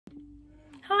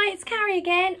Hi, it's Carrie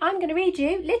again. I'm going to read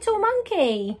you Little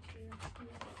Monkey.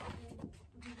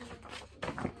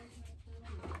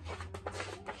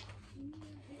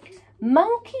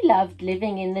 Monkey loved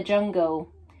living in the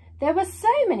jungle. There were so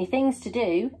many things to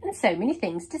do and so many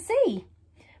things to see.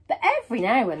 But every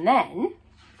now and then,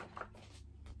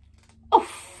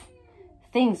 oof,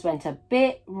 things went a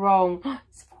bit wrong.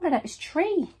 It's fallen out his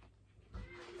tree.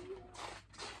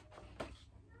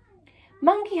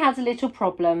 Monkey had a little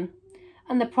problem,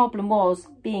 and the problem was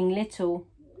being little.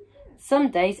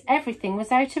 Some days everything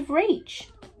was out of reach,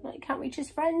 like he can't reach his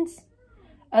friends.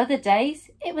 Other days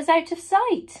it was out of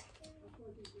sight.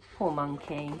 Poor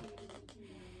Monkey.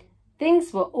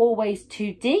 Things were always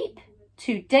too deep,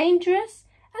 too dangerous,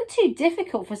 and too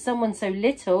difficult for someone so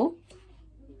little.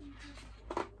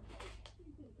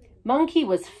 Monkey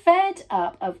was fed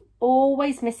up of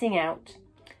always missing out.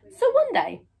 So one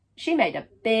day, she made a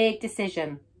big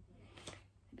decision.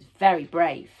 It was very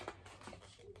brave.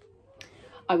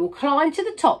 I will climb to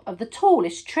the top of the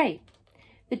tallest tree.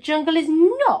 The jungle is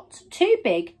not too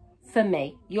big for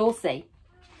me, you'll see.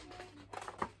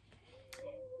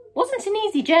 Wasn't an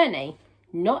easy journey,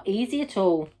 not easy at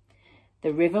all.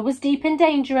 The river was deep and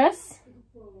dangerous.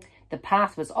 The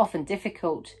path was often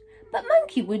difficult, but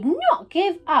Monkey would not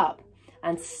give up,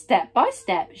 and step by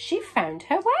step she found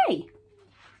her way.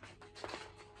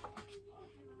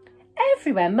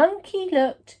 Everywhere Monkey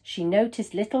looked, she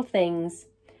noticed little things,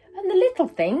 and the little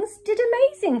things did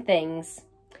amazing things.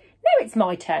 Now it's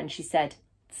my turn, she said.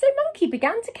 So Monkey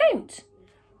began to count.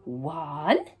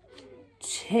 1,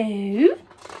 2,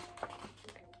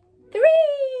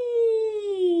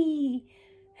 3.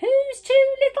 Who's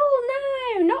too little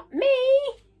now? Not me.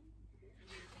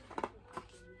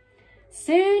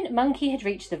 Soon Monkey had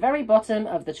reached the very bottom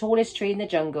of the tallest tree in the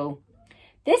jungle.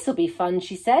 This'll be fun,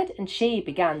 she said, and she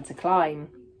began to climb.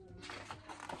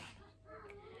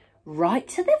 Right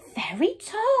to the very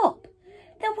top.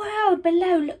 The world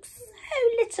below looked so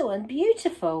little and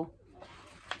beautiful.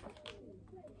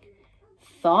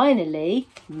 Finally,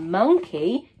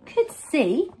 Monkey could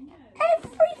see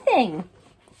everything.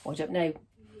 I don't know,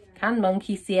 can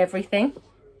Monkey see everything?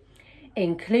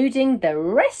 Including the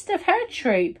rest of her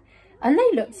troop, and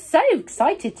they looked so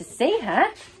excited to see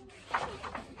her.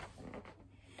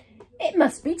 It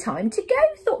must be time to go,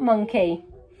 thought Monkey.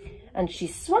 And she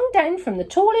swung down from the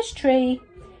tallest tree,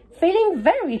 feeling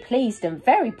very pleased and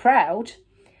very proud.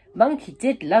 Monkey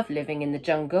did love living in the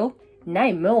jungle,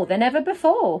 now more than ever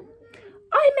before.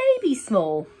 I may be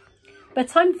small,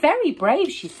 but I'm very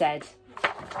brave, she said.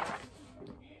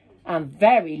 And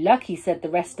very lucky, said the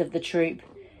rest of the troop.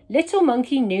 Little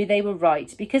Monkey knew they were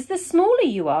right, because the smaller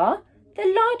you are, the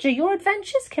larger your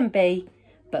adventures can be.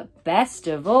 But best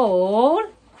of all,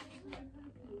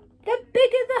 the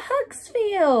bigger the hugs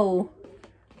feel.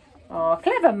 Oh,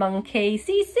 clever Monkey.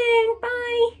 See you soon. Bye.